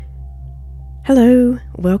Hello,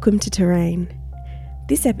 welcome to Terrain.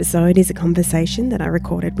 This episode is a conversation that I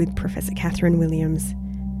recorded with Professor Kathryn Williams.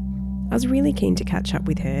 I was really keen to catch up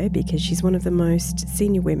with her because she's one of the most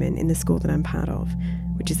senior women in the school that I'm part of,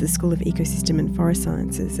 which is the School of Ecosystem and Forest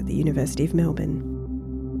Sciences at the University of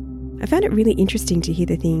Melbourne. I found it really interesting to hear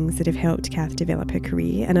the things that have helped Kath develop her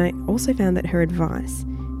career, and I also found that her advice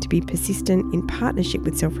to be persistent in partnership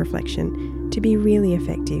with self-reflection to be really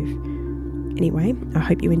effective. Anyway, I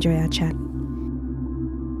hope you enjoy our chat.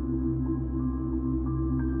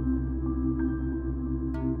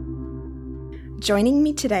 Joining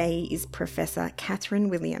me today is Professor Kathryn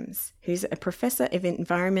Williams, who's a Professor of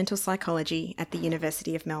Environmental Psychology at the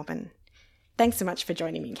University of Melbourne. Thanks so much for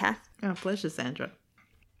joining me, Kath. Oh, pleasure, Sandra.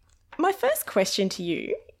 My first question to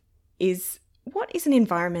you is, what is an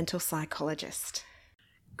environmental psychologist?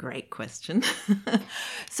 Great question.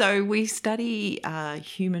 So we study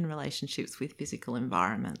human relationships with physical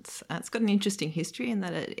environments. It's got an interesting history in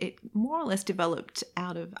that it more or less developed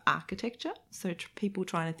out of architecture. So people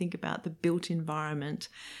trying to think about the built environment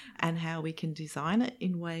and how we can design it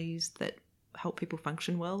in ways that help people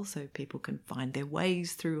function well, so people can find their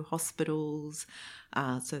ways through hospitals,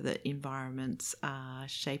 so that environments are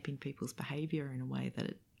shaping people's behaviour in a way that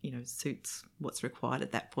it suits what's required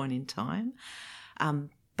at that point in time.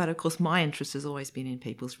 But of course, my interest has always been in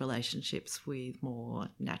people's relationships with more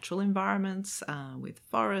natural environments, with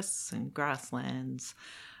forests and grasslands,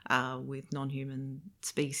 with non-human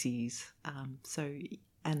species.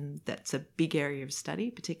 And that's a big area of study,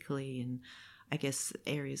 particularly in, I guess,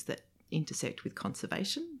 areas that intersect with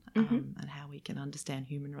conservation, and how we can understand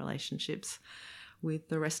human relationships with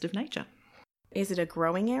the rest of nature. Is it a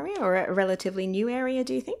growing area or a relatively new area,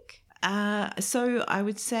 do you think? So I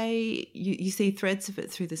would say you see threads of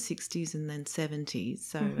it through the 60s and then 70s.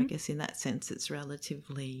 So I guess in that sense it's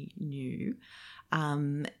relatively new.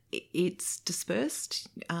 It's dispersed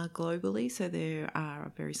globally. So there are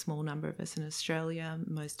a very small number of us in Australia.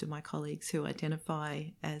 Most of my colleagues who identify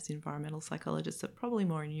as environmental psychologists are probably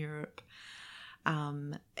more in Europe.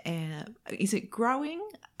 And is it growing?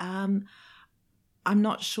 I'm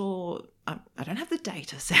not sure. I don't have the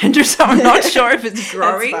data, Sandra, so I'm not sure if it's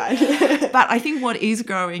growing. But I think what is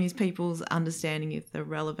growing is people's understanding of the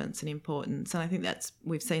relevance and importance. And I think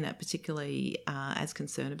we've seen that particularly as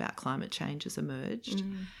concern about climate change has emerged,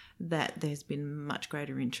 that there's been much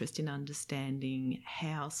greater interest in understanding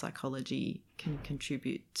how psychology can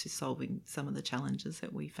contribute to solving some of the challenges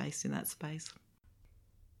that we face in that space.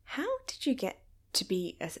 How did you get to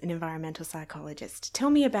be an environmental psychologist? Tell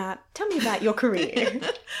me about your career.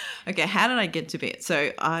 Okay, how did I get to be it?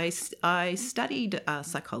 So I studied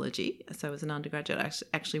psychology. So as an undergraduate, I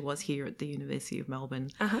actually was here at the University of Melbourne.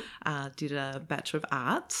 Did a Bachelor of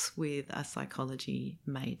Arts with a psychology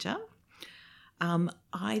major.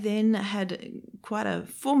 I then had quite a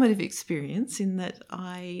formative experience in that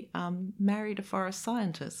I married a forest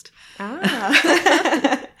scientist.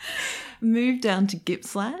 Moved down to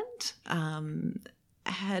Gippsland,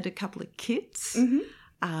 had a couple of kids,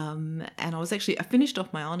 and I finished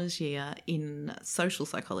off my honours year in social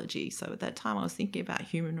psychology. So at that time I was thinking about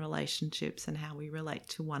human relationships and how we relate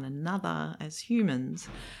to one another as humans.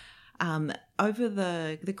 Over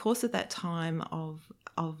the course of that time of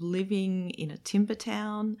living in a timber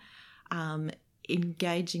town,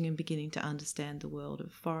 engaging and beginning to understand the world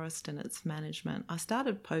of forest and its management, I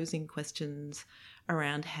started posing questions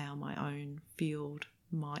around how my own field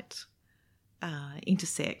might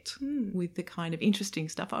intersect with the kind of interesting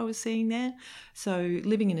stuff I was seeing there. So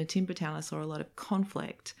living in a timber town, I saw a lot of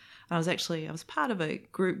conflict. I was part of a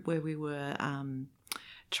group where we were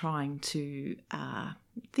trying to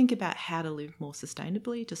think about how to live more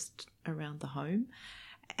sustainably just around the home.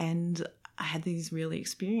 And I had these really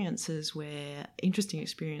interesting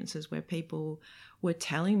experiences where people were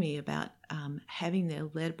telling me about having their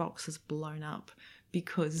lead boxes blown up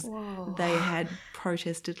because they had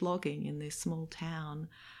protested logging in this small town.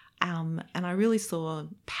 And I really saw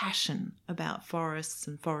passion about forests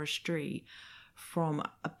and forestry from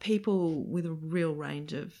people with a real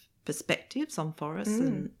range of perspectives on forests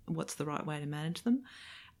and what's the right way to manage them.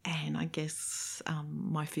 And I guess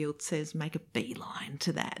my field says make a beeline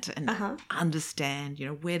to that and understand,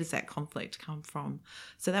 where does that conflict come from?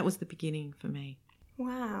 So that was the beginning for me.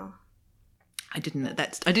 Wow. I didn't at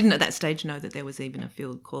that stage know that there was even a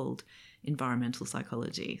field called environmental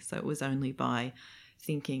psychology. So it was only by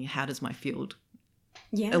thinking, how does my field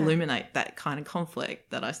illuminate that kind of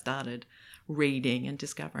conflict that I started reading and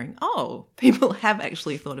discovering, people have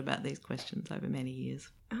actually thought about these questions over many years.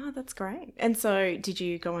 Oh, that's great. And so did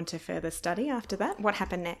you go on to further study after that? What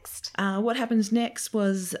happened next? What happens next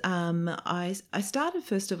was I started,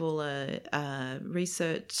 first of all, a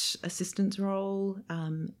research assistant's role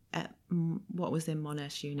at what was then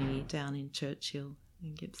Monash Uni down in Churchill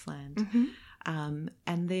in Gippsland. Mm-hmm.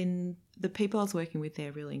 And then the people I was working with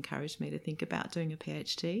there really encouraged me to think about doing a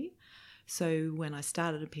PhD. So when I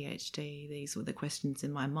started a PhD, these were the questions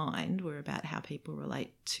in my mind, were about how people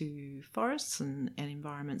relate to forests and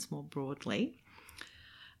environments more broadly.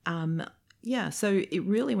 So it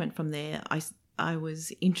really went from there. I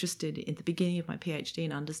was interested in the beginning of my PhD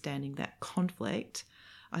in understanding that conflict.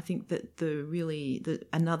 I think that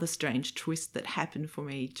another strange twist that happened for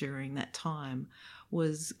me during that time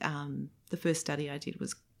was the first study I did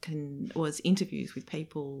was interviews with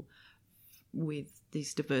people with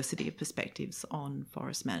this diversity of perspectives on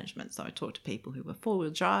forest management. So I talked to people who were four-wheel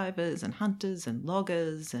drivers and hunters and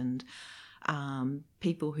loggers and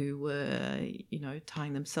people who were,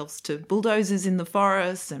 tying themselves to bulldozers in the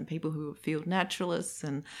forest, and people who were field naturalists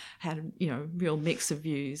and had, real mix of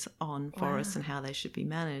views on forests and how they should be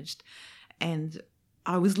managed. And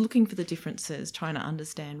I was looking for the differences, trying to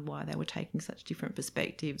understand why they were taking such different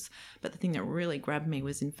perspectives. But the thing that really grabbed me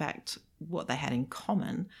was, in fact, what they had in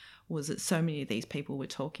common was that so many of these people were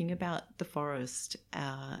talking about the forest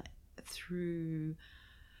through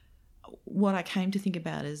what I came to think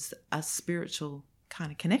about as a spiritual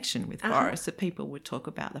kind of connection with forests. That people would talk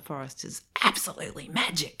about the forest as absolutely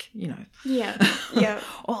magic, Yeah.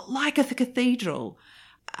 or like a cathedral.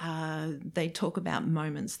 They talk about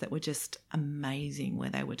moments that were just amazing, where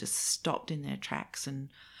they were just stopped in their tracks, and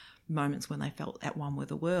moments when they felt at one with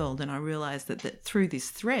the world. And I realised that through this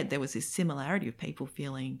thread there was this similarity of people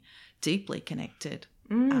feeling deeply connected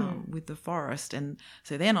with the forest. And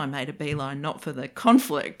so then I made a beeline, not for the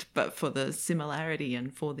conflict, but for the similarity,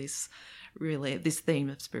 and for this theme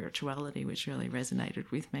of spirituality, which really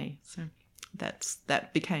resonated with me. So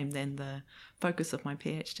that became then the focus of my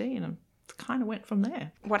PhD, and kind of went from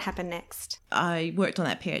there. What happened next? I worked on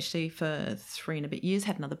that PhD for 3 and a bit years,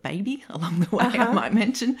 had another baby along the way, I might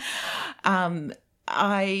mention.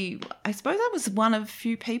 I suppose I was one of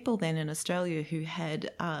few people then in Australia who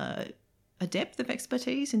had a depth of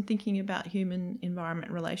expertise in thinking about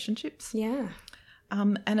human-environment relationships. Yeah.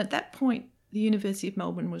 And at that point, the University of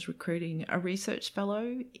Melbourne was recruiting a research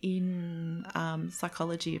fellow in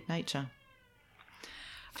psychology of nature.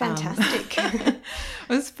 Fantastic. It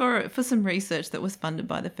was for some research that was funded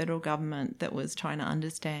by the federal government that was trying to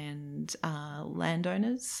understand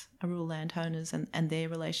landowners, rural landowners, and their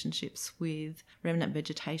relationships with remnant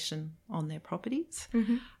vegetation on their properties.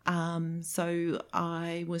 Mm-hmm. So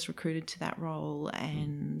I was recruited to that role,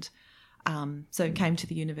 and so came to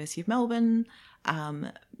the University of Melbourne,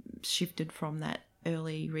 shifted from that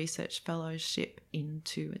early research fellowship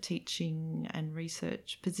into a teaching and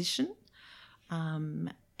research position.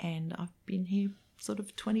 And I've been here sort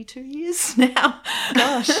of 22 years now.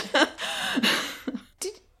 Gosh.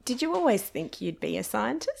 Did you always think you'd be a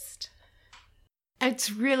scientist?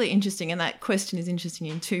 It's really interesting, and that question is interesting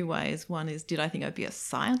in two ways. One is, did I think I'd be a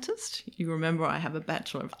scientist? You remember I have a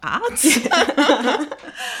Bachelor of Arts,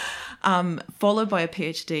 followed by a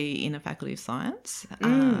PhD in a Faculty of Science.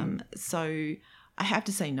 So I have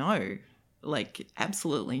to say no,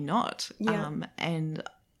 absolutely not. Yeah.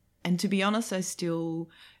 And to be honest, I still,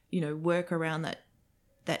 work around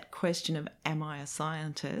that question of, am I a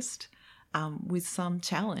scientist, with some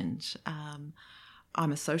challenge.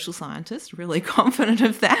 I'm a social scientist, really confident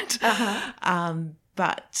of that.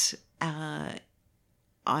 But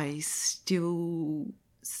I still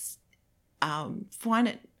find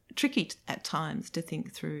it tricky at times to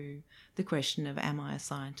think through the question of, am I a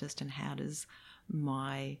scientist, and how does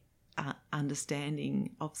my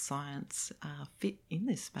understanding of science fit in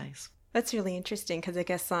this space? That's really interesting, because I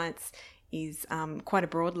guess science is quite a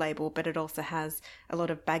broad label, but it also has a lot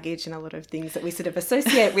of baggage and a lot of things that we sort of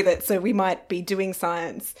associate with it. So we might be doing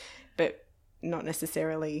science, but not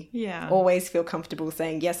necessarily always feel comfortable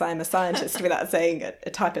saying, yes, I am a scientist, without saying a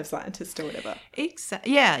type of scientist or whatever.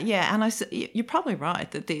 Exactly. Yeah. And you're probably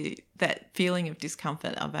right that that feeling of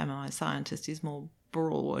discomfort of, am I a scientist, is more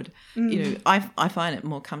broad. I find it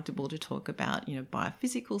more comfortable to talk about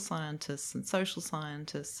biophysical scientists and social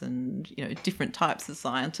scientists and different types of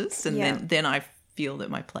scientists, and then I feel that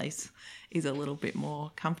my place is a little bit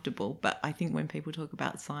more comfortable. But I think when people talk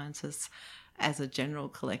about scientists as a general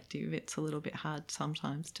collective, it's a little bit hard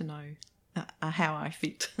sometimes to know how I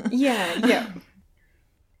fit. Yeah.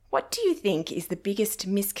 What do you think is the biggest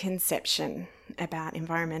misconception about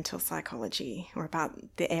environmental psychology or about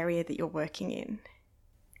the area that you're working in?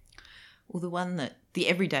 Well, the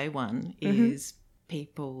everyday one is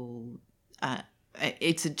people,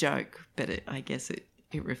 it's a joke, but I guess it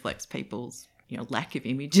reflects people's lack of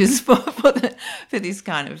images for this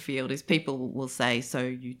kind of field. Is people will say, so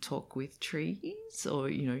you talk with trees, or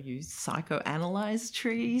you psychoanalyze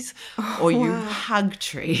trees, or you hug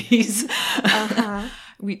trees,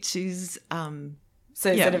 which is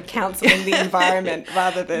sort of counselling the environment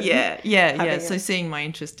rather than So seeing my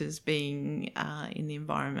interest as being in the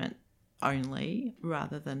environment only,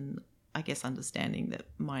 rather than I guess understanding that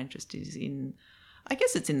my interest is in, I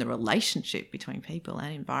guess it's in the relationship between people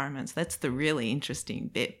and environments. That's the really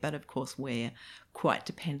interesting bit. But of course, we're quite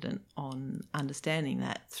dependent on understanding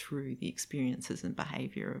that through the experiences and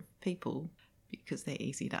behaviour of people, because they're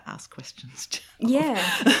easy to ask questions to.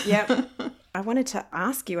 Yeah. I wanted to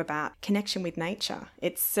ask you about connection with nature.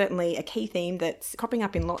 It's certainly a key theme that's cropping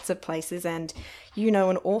up in lots of places and you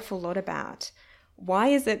know an awful lot about. Why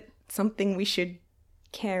is it something we should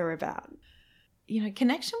care about?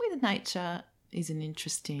 Connection with nature is an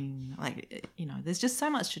interesting, there's just so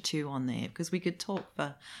much to chew on there, because we could talk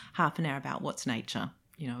for half an hour about what's nature,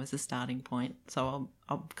 as a starting point. So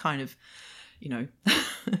I'll kind of,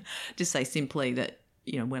 just say simply that,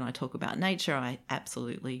 when I talk about nature, I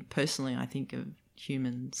absolutely, personally, I think of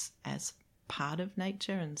humans as part of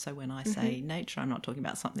nature. And so when I say nature, I'm not talking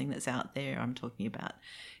about something that's out there. I'm talking about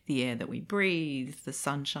the air that we breathe, the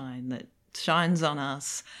sunshine that shines on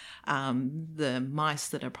us, the mice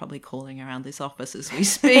that are probably calling around this office as we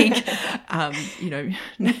speak.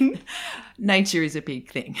 Nature is a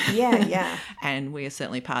big thing. Yeah. And we are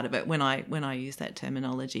certainly part of it. When I use that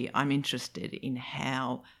terminology, I'm interested in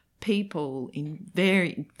how people in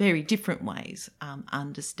very, very different ways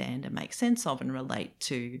understand and make sense of and relate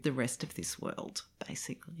to the rest of this world,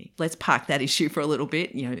 basically. Let's park that issue for a little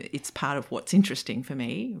bit. It's part of what's interesting for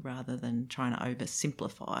me, rather than trying to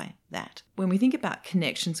oversimplify that. When we think about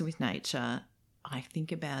connections with nature, I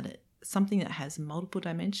think about it something that has multiple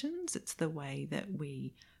dimensions. It's the way that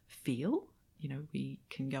we feel. We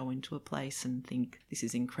can go into a place and think, this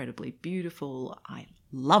is incredibly beautiful. I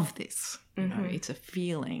love this. It's a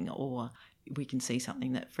feeling. Or we can see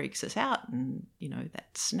something that freaks us out and,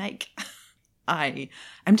 that snake I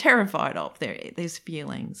am terrified of. There's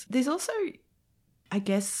feelings. There's also, I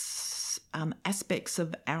guess, aspects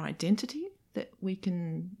of our identity that we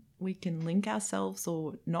can link ourselves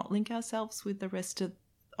or not link ourselves with the rest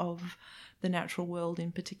of the natural world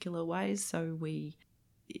in particular ways. So we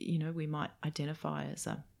might identify as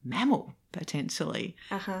a mammal potentially,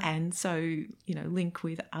 and so link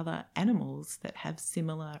with other animals that have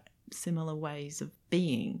similar ways of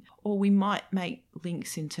being. Or we might make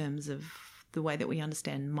links in terms of the way that we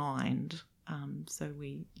understand mind. So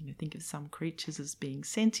we think of some creatures as being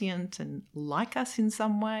sentient and like us in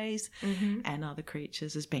some ways, and other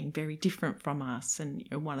creatures as being very different from us. And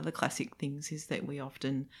one of the classic things is that we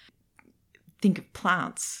often think of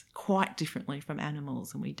plants quite differently from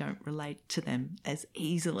animals, and we don't relate to them as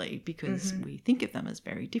easily because we think of them as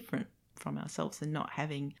very different from ourselves and not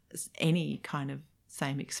having any kind of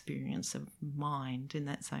same experience of mind in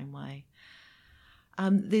that same way.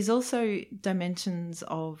 There's also dimensions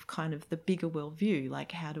of kind of the bigger worldview,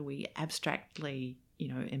 like how do we abstractly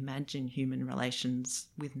imagine human relations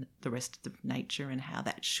with the rest of nature and how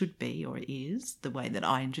that should be or is, the way that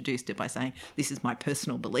I introduced it by saying, this is my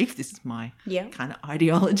personal belief, this is my kind of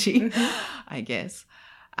ideology, I guess.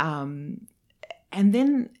 And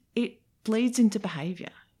then it bleeds into behaviour.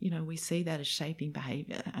 We see that as shaping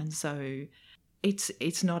behaviour. And so it's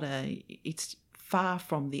far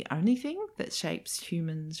from the only thing that shapes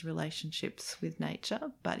humans' relationships with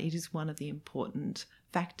nature, but it is one of the important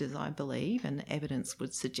factors, I believe, and evidence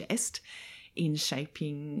would suggest, in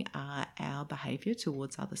shaping our behaviour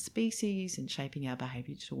towards other species and shaping our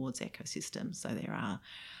behaviour towards ecosystems. So there are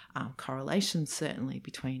correlations certainly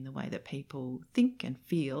between the way that people think and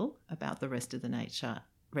feel about the rest of nature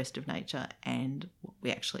and what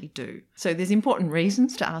we actually do. So there's important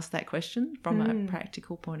reasons to ask that question from a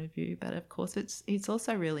practical point of view, but of course it's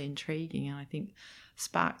also really intriguing, and I think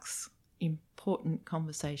sparks important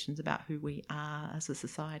conversations about who we are as a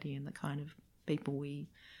society and the kind of people we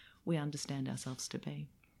understand ourselves to be.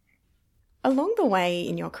 Along the way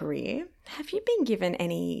in your career, have you been given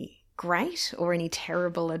any great or any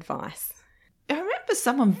terrible advice? I remember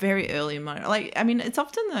someone very early in it's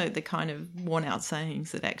often the kind of worn out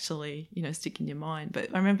sayings that actually, stick in your mind.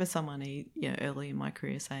 But I remember someone, early in my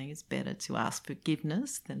career saying it's better to ask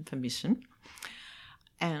forgiveness than permission.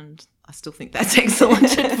 And I still think that's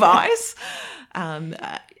excellent advice.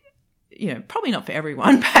 probably not for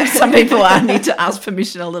everyone. Perhaps some people need to ask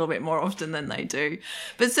permission a little bit more often than they do.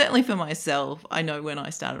 But certainly for myself, I know when I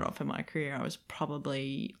started off in my career, I was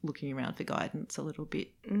probably looking around for guidance a little bit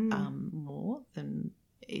more than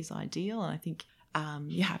is ideal. And I think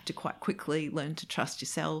you have to quite quickly learn to trust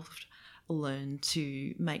yourself, learn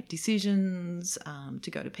to make decisions,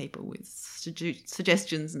 to go to people with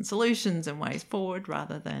suggestions and solutions and ways forward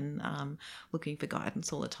rather than looking for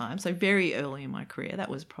guidance all the time. So very early in my career, that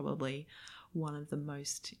was probably one of the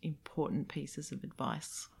most important pieces of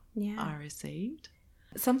advice I received.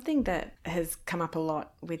 Something that has come up a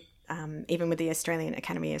lot with even with the Australian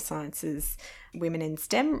Academy of Sciences Women in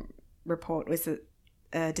STEM report was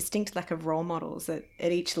a distinct lack of role models at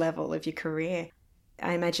each level of your career.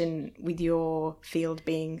 I imagine with your field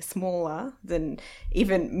being smaller than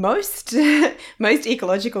even most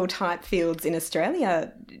ecological type fields in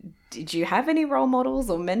Australia, did you have any role models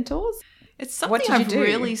or mentors? It's something I've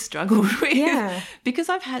really struggled with because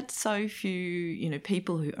I've had so few,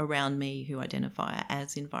 people who around me who identify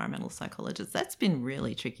as environmental psychologists. That's been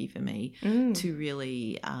really tricky for me to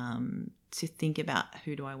really to think about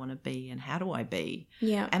who do I want to be and how do I be.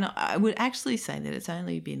 Yeah. And I would actually say that it's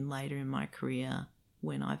only been later in my career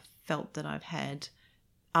when I've felt that I've had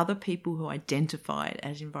other people who identified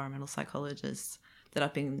as environmental psychologists that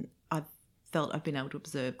I've felt I've been able to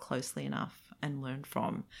observe closely enough and learn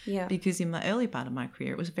from. Yeah. Because in the early part of my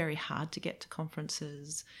career, it was very hard to get to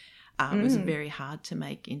conferences. It was very hard to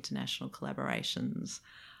make international collaborations.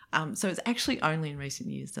 So it's actually only in recent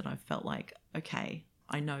years that I've felt like, okay,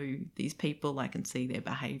 I know these people, I can see their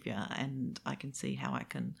behaviour and I can see how I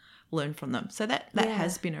can learn from them. So that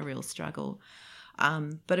has been a real struggle.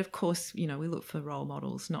 But of course, we look for role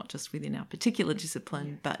models, not just within our particular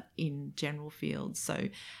discipline, but in general fields. So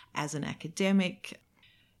as an academic,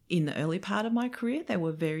 in the early part of my career, there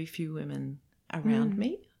were very few women around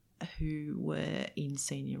me who were in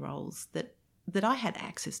senior roles that I had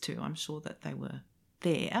access to. I'm sure that they were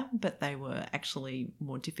there, but they were actually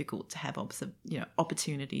more difficult to have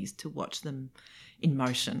opportunities to watch them in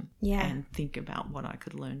motion and think about what I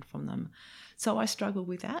could learn from them. So I struggled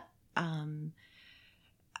with that.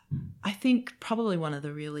 I think probably one of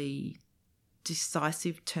the really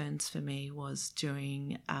decisive turns for me was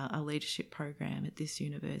doing a leadership program at this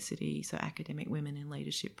university, so Academic Women in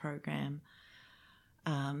Leadership program,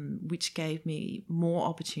 which gave me more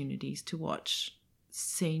opportunities to watch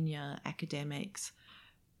senior academics,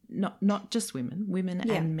 not just women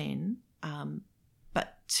and men,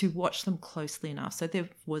 but to watch them closely enough. So there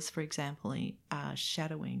was, for example, a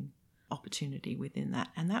shadowing opportunity within that,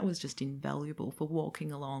 and that was just invaluable for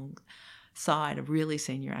walking alongside a really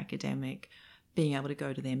senior academic, being able to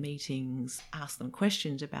go to their meetings, ask them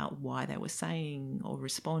questions about why they were saying or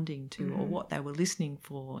responding to or what they were listening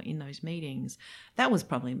for in those meetings. That was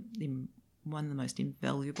probably one of the most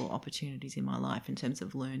invaluable opportunities in my life in terms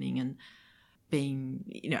of learning and being,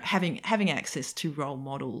 having access to role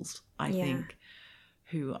models, I think,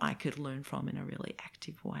 who I could learn from in a really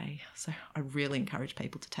active way. So I really encourage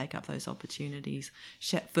people to take up those opportunities.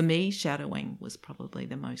 For me, shadowing was probably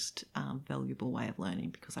the most valuable way of learning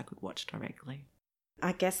because I could watch directly.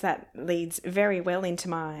 I guess that leads very well into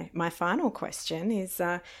my final question is,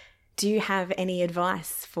 do you have any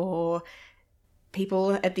advice for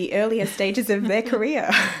people at the earlier stages of their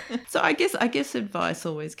career? So I guess advice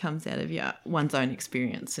always comes out of one's own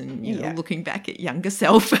experience and looking back at younger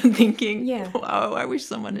self and thinking, oh, I wish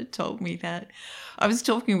someone had told me that. I was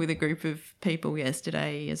talking with a group of people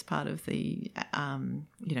yesterday as part of the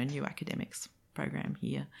new academics program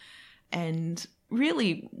here, and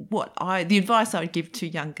really the advice I would give to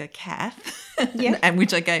younger Kath and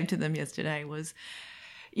which I gave to them yesterday was,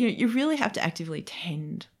 you really have to actively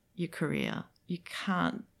tend your career. You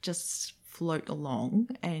can't just float along.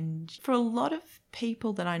 And for a lot of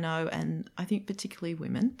people that I know, and I think particularly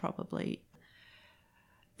women probably,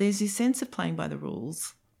 there's this sense of playing by the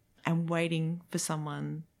rules and waiting for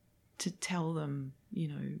someone to tell them,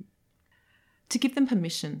 to give them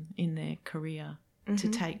permission in their career to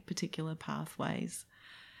take particular pathways.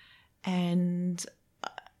 And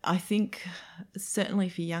I think certainly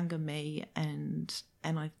for younger me, and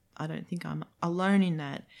I don't think I'm alone in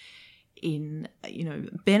that, in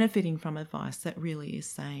benefiting from advice that really is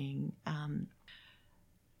saying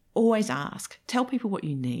always ask, tell people what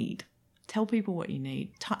you need,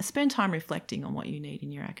 spend time reflecting on what you need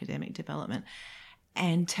in your academic development,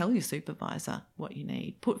 and tell your supervisor what you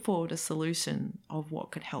need, put forward a solution of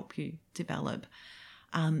what could help you develop.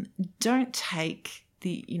 Don't take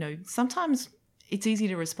sometimes it's easy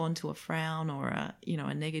to respond to a frown or a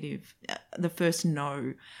negative, the first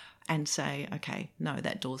no, and say, okay, no,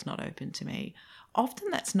 that door's not open to me.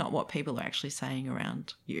 often that's not what people are actually saying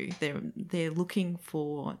around you. They're looking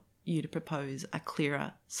for you to propose a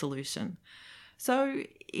clearer solution. So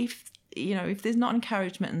if there's not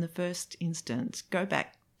encouragement in the first instance, go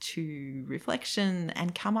back to reflection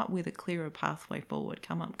and come up with a clearer pathway forward.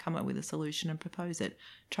 Come up with a solution and propose it.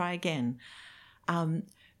 Try again.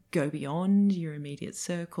 Go beyond your immediate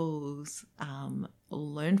circles.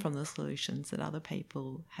 Learn from the solutions that other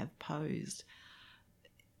people have posed.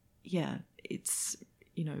 Yeah, it's,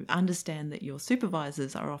 understand that your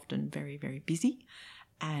supervisors are often very, very busy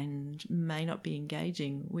and may not be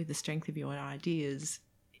engaging with the strength of your ideas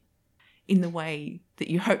in the way that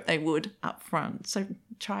you hope they would up front. So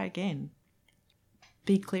try again.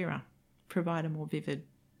 Be clearer. Provide a more vivid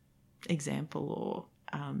example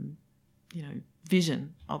or,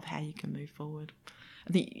 vision of how you can move forward.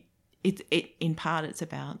 I think in part it's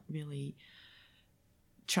about really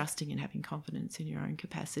trusting and having confidence in your own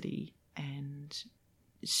capacity and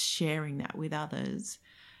sharing that with others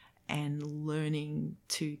and learning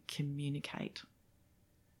to communicate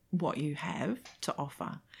what you have to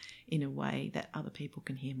offer in a way that other people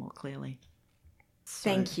can hear more clearly.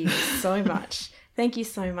 Thank you so much. Thank you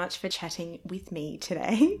so much for chatting with me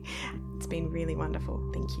today. It's been really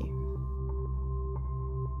wonderful. Thank you.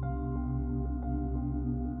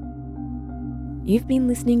 You've been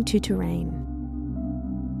listening to Terrain.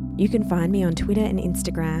 You can find me on Twitter and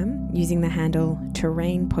Instagram using the handle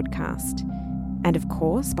Terrain Podcast, and of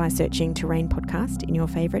course by searching Terrain Podcast in your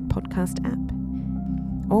favourite podcast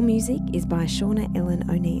app. All music is by Shauna Ellen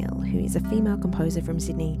O'Neill, who is a female composer from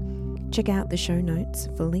Sydney. Check out the show notes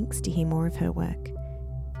for links to hear more of her work.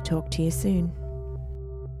 Talk to you soon.